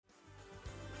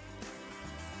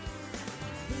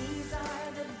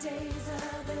days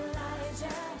of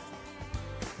Elijah,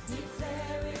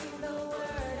 declaring the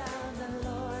word of the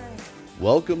Lord.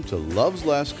 Welcome to Love's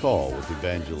Last Call with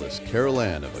Evangelist Carol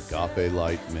Ann of Agape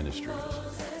Light Ministries.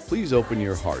 Please open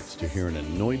your hearts to hear an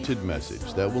anointed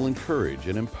message that will encourage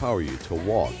and empower you to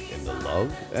walk in the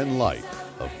love and light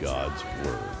of God's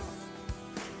Word.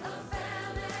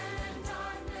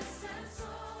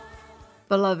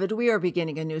 Beloved, we are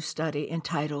beginning a new study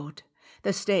entitled,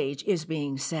 The Stage is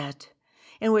Being Set,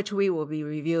 in which we will be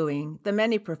reviewing the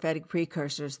many prophetic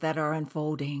precursors that are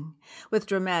unfolding with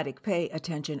dramatic pay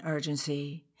attention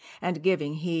urgency and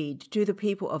giving heed to the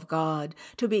people of God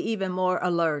to be even more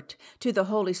alert to the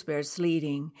Holy Spirit's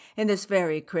leading in this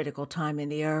very critical time in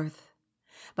the earth.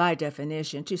 By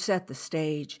definition, to set the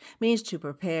stage means to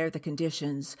prepare the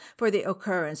conditions for the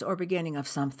occurrence or beginning of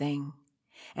something.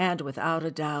 And without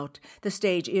a doubt, the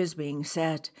stage is being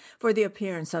set for the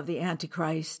appearance of the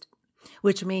Antichrist,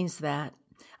 which means that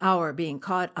our being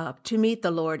caught up to meet the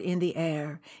Lord in the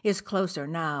air is closer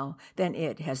now than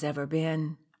it has ever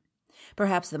been.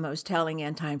 Perhaps the most telling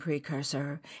end-time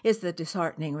precursor is the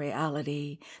disheartening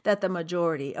reality that the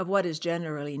majority of what is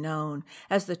generally known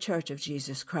as the Church of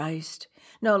Jesus Christ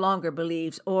no longer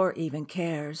believes or even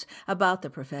cares about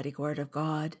the prophetic word of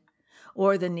God,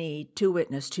 or the need to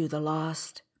witness to the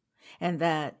lost. And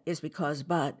that is because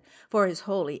but for his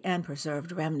holy and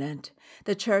preserved remnant,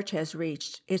 the church has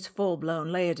reached its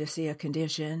full-blown Laodicea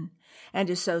condition and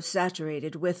is so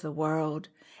saturated with the world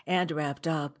and wrapped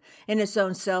up in its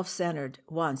own self-centered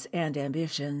wants and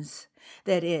ambitions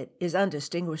that it is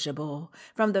undistinguishable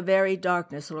from the very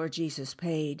darkness Lord Jesus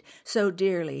paid so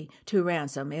dearly to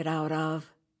ransom it out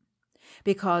of.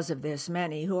 Because of this,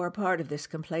 many who are part of this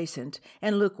complacent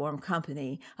and lukewarm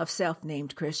company of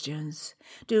self-named Christians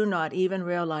do not even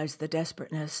realize the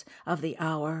desperateness of the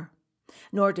hour,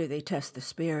 nor do they test the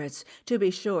spirits to be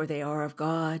sure they are of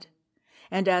God.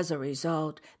 And as a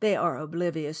result, they are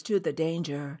oblivious to the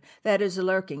danger that is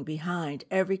lurking behind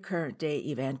every current day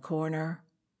event corner.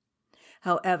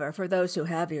 However, for those who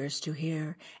have ears to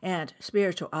hear and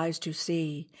spiritual eyes to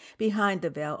see behind the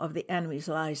veil of the enemy's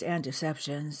lies and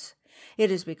deceptions,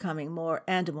 it is becoming more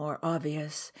and more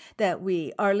obvious that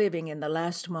we are living in the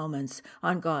last moments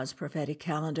on God's prophetic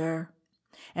calendar,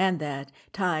 and that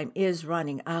time is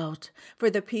running out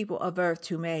for the people of earth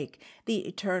to make the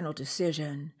eternal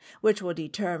decision, which will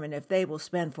determine if they will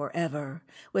spend forever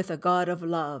with a God of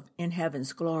love in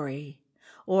heaven's glory,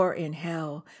 or in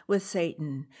hell with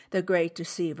Satan, the great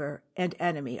deceiver and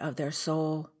enemy of their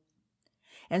soul.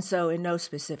 And so, in no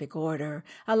specific order,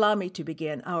 allow me to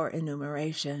begin our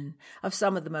enumeration of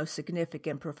some of the most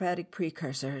significant prophetic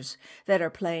precursors that are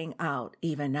playing out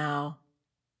even now.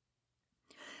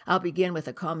 I'll begin with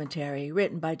a commentary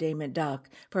written by Damon Duck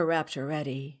for Rapture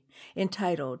Ready,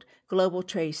 entitled Global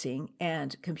Tracing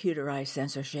and Computerized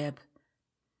Censorship.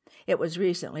 It was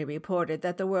recently reported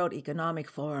that the World Economic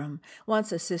Forum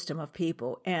wants a system of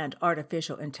people and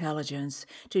artificial intelligence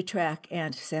to track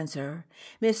and censor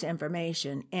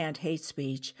misinformation and hate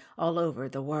speech all over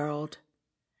the world.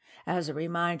 As a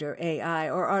reminder, AI,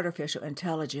 or artificial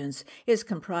intelligence, is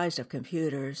comprised of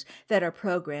computers that are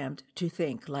programmed to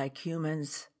think like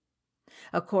humans.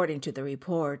 According to the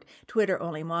report, Twitter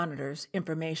only monitors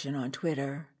information on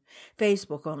Twitter.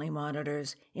 Facebook only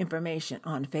monitors information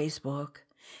on Facebook.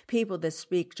 People that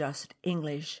speak just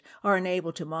English are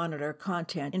unable to monitor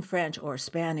content in French or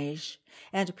Spanish,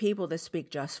 and people that speak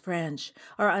just French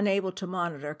are unable to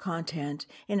monitor content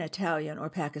in Italian or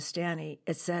Pakistani,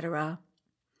 etc.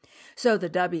 So the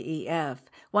WEF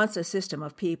wants a system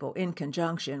of people in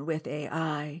conjunction with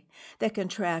AI that can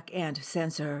track and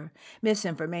censor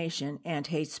misinformation and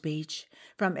hate speech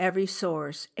from every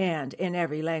source and in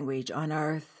every language on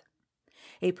earth.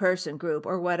 A person, group,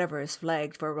 or whatever is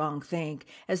flagged for wrongthink,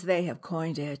 as they have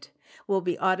coined it, will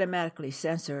be automatically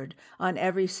censored on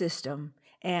every system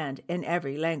and in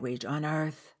every language on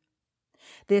earth.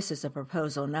 This is a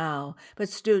proposal now, but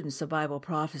students of Bible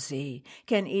prophecy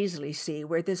can easily see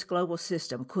where this global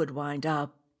system could wind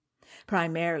up,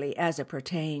 primarily as it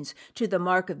pertains to the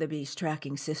Mark of the Beast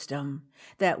tracking system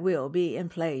that will be in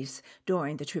place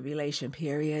during the tribulation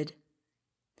period.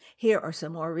 Here are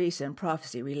some more recent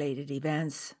prophecy-related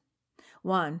events.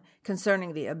 1.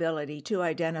 Concerning the ability to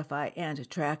identify and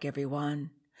track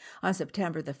everyone. On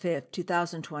September the 5th,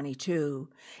 2022,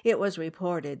 it was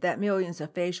reported that millions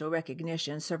of facial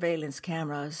recognition surveillance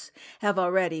cameras have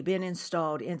already been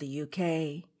installed in the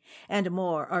UK, and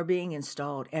more are being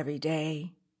installed every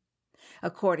day.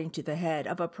 According to the head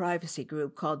of a privacy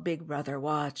group called Big Brother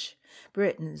Watch,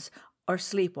 Britain's or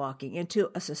sleepwalking into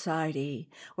a society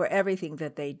where everything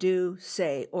that they do,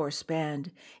 say, or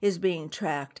spend is being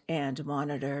tracked and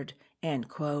monitored, end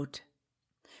quote.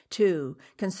 2.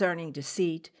 Concerning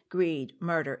deceit, greed,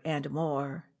 murder, and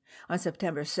more. On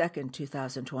September 2,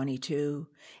 2022,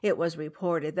 it was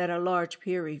reported that a large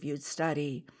peer-reviewed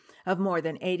study of more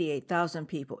than 88,000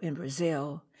 people in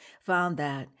Brazil found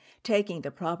that taking the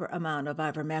proper amount of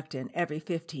ivermectin every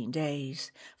 15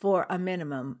 days for a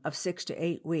minimum of 6 to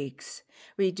 8 weeks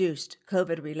reduced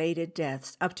COVID-related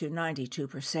deaths up to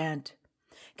 92%,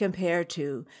 compared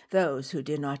to those who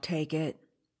did not take it.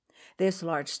 This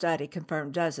large study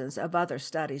confirmed dozens of other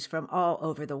studies from all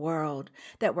over the world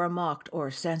that were mocked or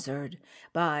censored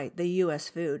by the U.S.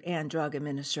 Food and Drug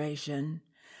Administration,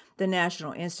 the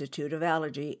National Institute of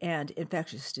Allergy and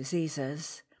Infectious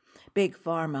Diseases, Big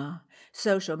Pharma,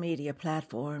 social media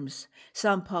platforms,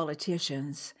 some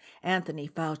politicians, Anthony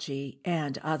Fauci,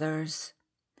 and others.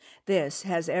 This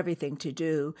has everything to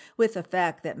do with the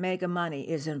fact that mega money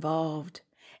is involved,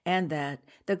 and that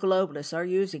the globalists are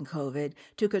using COVID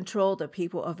to control the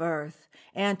people of Earth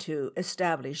and to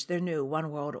establish their new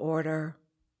one world order.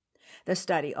 The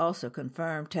study also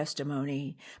confirmed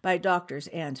testimony by doctors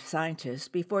and scientists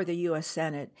before the U.S.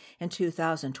 Senate in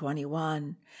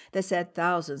 2021 that said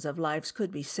thousands of lives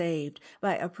could be saved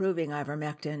by approving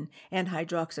ivermectin and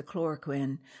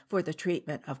hydroxychloroquine for the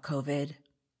treatment of COVID.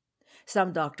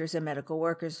 Some doctors and medical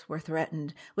workers were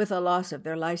threatened with a loss of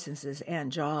their licenses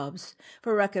and jobs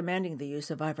for recommending the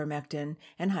use of ivermectin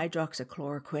and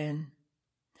hydroxychloroquine.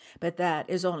 But that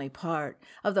is only part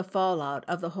of the fallout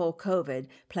of the whole COVID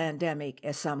pandemic,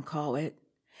 as some call it,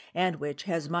 and which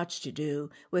has much to do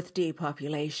with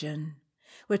depopulation,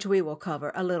 which we will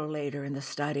cover a little later in the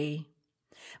study.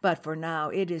 But for now,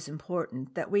 it is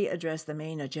important that we address the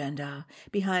main agenda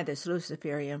behind this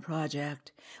Luciferian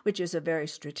project, which is a very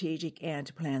strategic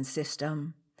and planned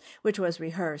system, which was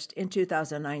rehearsed in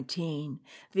 2019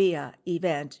 via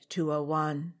Event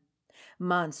 201,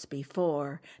 months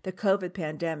before the COVID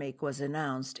pandemic was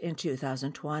announced in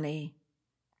 2020.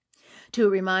 To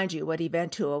remind you what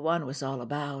Event 201 was all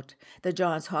about, the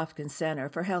Johns Hopkins Center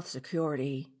for Health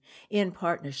Security, in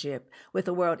partnership with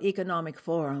the World Economic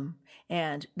Forum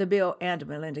and the Bill and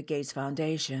Melinda Gates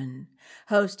Foundation,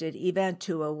 hosted Event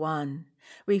 201,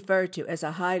 referred to as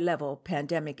a high-level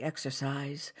pandemic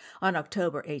exercise, on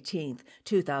October 18,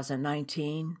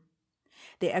 2019.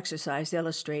 The exercise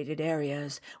illustrated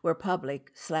areas where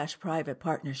public/private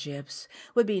partnerships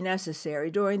would be necessary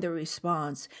during the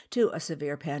response to a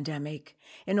severe pandemic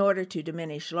in order to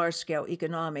diminish large-scale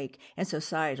economic and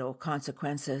societal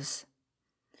consequences.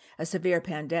 A severe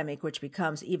pandemic, which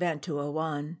becomes Event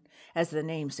 201, as the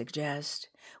name suggests,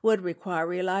 would require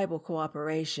reliable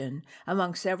cooperation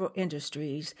among several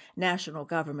industries, national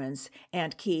governments,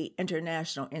 and key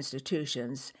international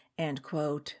institutions, end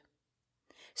quote.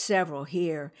 Several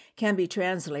here can be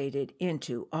translated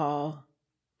into all.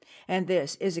 And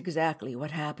this is exactly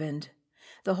what happened.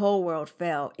 The whole world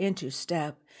fell into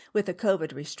step with the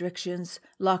COVID restrictions,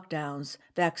 lockdowns,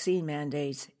 vaccine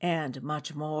mandates, and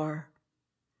much more.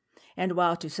 And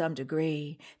while to some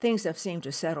degree things have seemed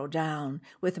to settle down,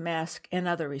 with masks and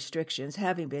other restrictions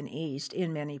having been eased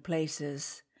in many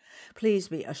places, please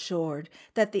be assured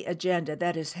that the agenda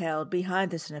that is held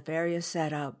behind this nefarious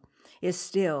setup is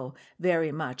still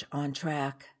very much on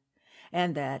track,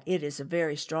 and that it is a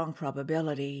very strong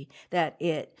probability that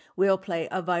it will play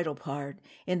a vital part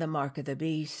in the mark of the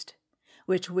beast,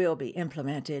 which will be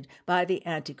implemented by the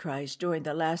Antichrist during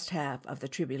the last half of the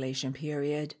tribulation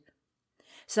period.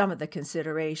 Some of the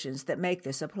considerations that make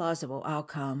this a plausible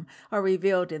outcome are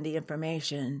revealed in the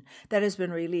information that has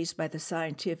been released by the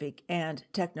scientific and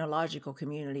technological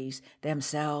communities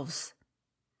themselves.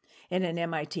 In an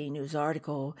MIT News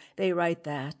article, they write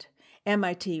that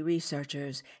MIT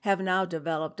researchers have now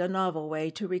developed a novel way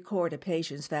to record a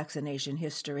patient's vaccination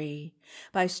history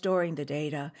by storing the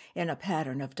data in a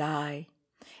pattern of dye,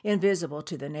 invisible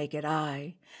to the naked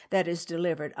eye, that is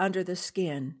delivered under the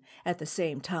skin at the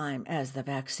same time as the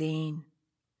vaccine.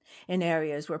 In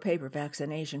areas where paper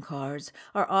vaccination cards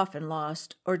are often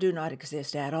lost or do not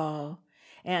exist at all,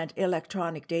 and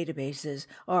electronic databases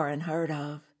are unheard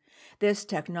of, this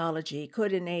technology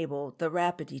could enable the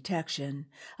rapid detection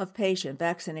of patient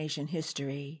vaccination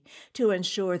history to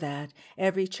ensure that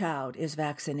every child is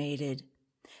vaccinated,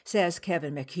 says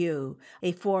Kevin McHugh,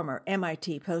 a former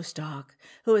MIT postdoc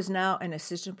who is now an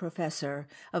assistant professor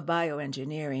of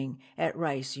bioengineering at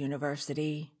Rice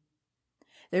University.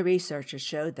 The researchers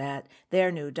showed that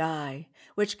their new dye,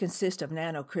 which consists of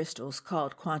nanocrystals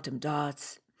called quantum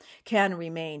dots, can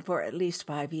remain for at least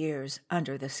 5 years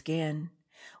under the skin,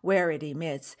 where it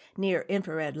emits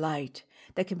near-infrared light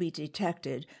that can be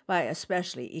detected by a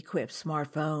specially equipped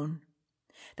smartphone.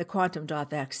 The quantum dot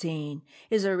vaccine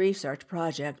is a research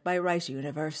project by Rice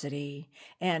University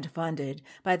and funded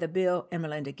by the Bill and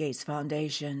Melinda Gates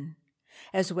Foundation,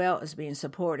 as well as being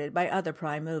supported by other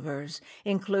prime movers,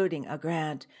 including a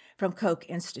grant from Koch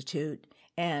Institute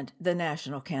and the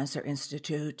National Cancer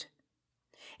Institute.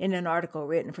 In an article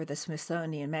written for the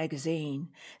Smithsonian Magazine,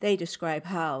 they describe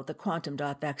how the quantum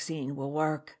dot vaccine will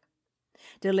work.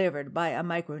 Delivered by a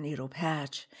microneedle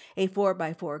patch, a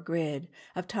 4x4 grid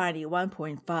of tiny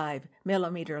 1.5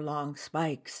 millimeter long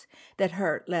spikes that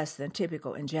hurt less than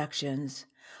typical injections,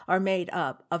 are made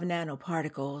up of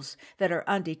nanoparticles that are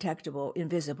undetectable in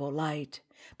visible light,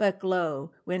 but glow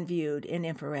when viewed in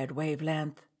infrared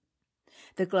wavelength.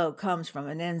 The glow comes from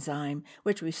an enzyme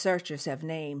which researchers have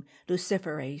named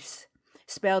luciferase,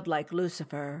 spelled like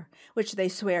Lucifer, which they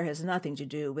swear has nothing to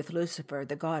do with Lucifer,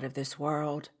 the god of this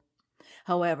world.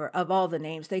 However, of all the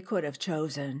names they could have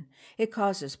chosen, it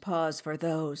causes pause for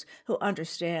those who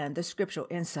understand the scriptural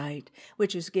insight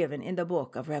which is given in the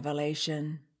book of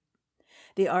Revelation.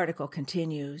 The article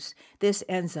continues, this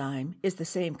enzyme is the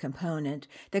same component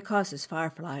that causes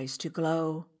fireflies to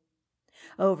glow.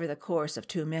 Over the course of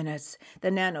 2 minutes, the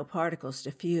nanoparticles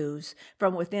diffuse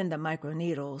from within the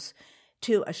microneedles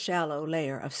to a shallow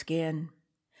layer of skin,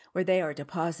 where they are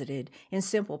deposited in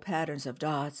simple patterns of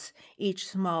dots, each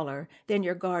smaller than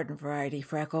your garden variety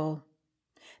freckle.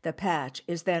 The patch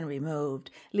is then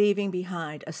removed, leaving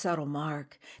behind a subtle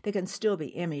mark that can still be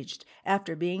imaged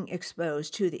after being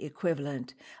exposed to the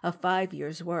equivalent of 5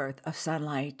 years' worth of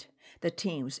sunlight, the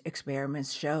team's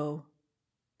experiments show.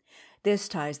 This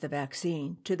ties the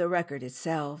vaccine to the record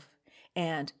itself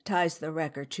and ties the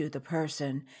record to the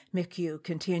person, McHugh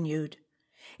continued.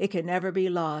 It can never be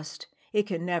lost. It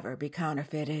can never be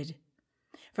counterfeited.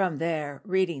 From there,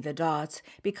 reading the dots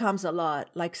becomes a lot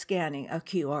like scanning a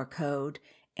QR code,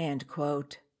 end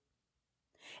quote.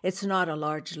 It's not a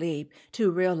large leap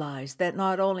to realize that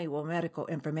not only will medical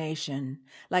information,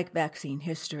 like vaccine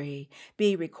history,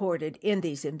 be recorded in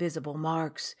these invisible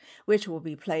marks, which will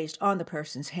be placed on the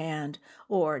person's hand,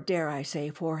 or dare I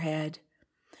say forehead,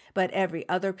 but every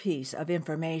other piece of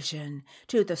information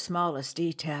to the smallest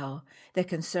detail that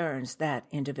concerns that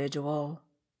individual,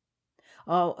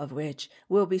 all of which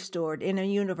will be stored in a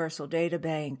universal data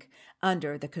bank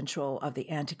under the control of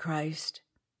the Antichrist.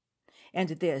 And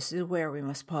this is where we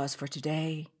must pause for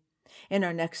today. In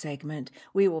our next segment,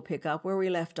 we will pick up where we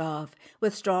left off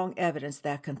with strong evidence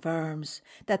that confirms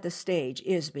that the stage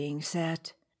is being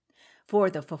set for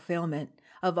the fulfillment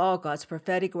of all God's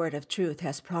prophetic word of truth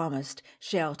has promised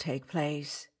shall take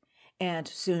place, and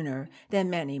sooner than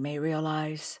many may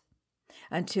realize.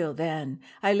 Until then,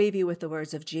 I leave you with the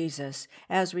words of Jesus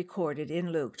as recorded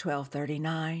in Luke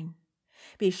 12:39.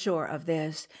 Be sure of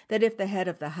this, that if the head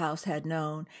of the house had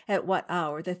known at what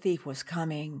hour the thief was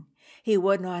coming, he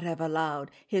would not have allowed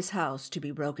his house to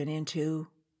be broken into.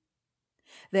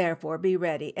 Therefore be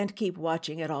ready and keep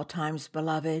watching at all times,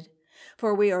 beloved,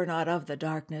 for we are not of the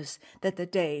darkness, that the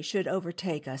day should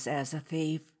overtake us as a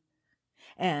thief.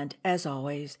 And, as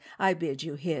always, I bid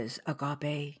you his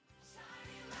agape.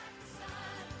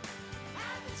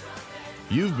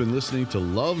 You've been listening to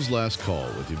Love's Last Call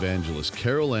with Evangelist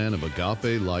Carol Ann of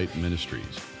Agape Light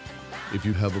Ministries. If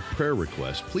you have a prayer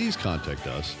request, please contact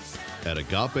us at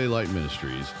Agape Light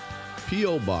Ministries,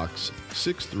 P.O. Box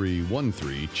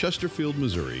 6313, Chesterfield,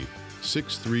 Missouri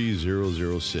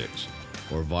 63006,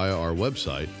 or via our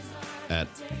website at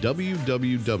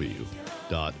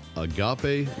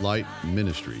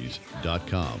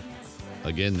www.agapelightministries.com.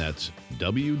 Again, that's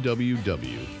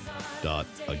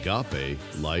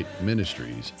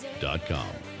www.agapelightministries.com.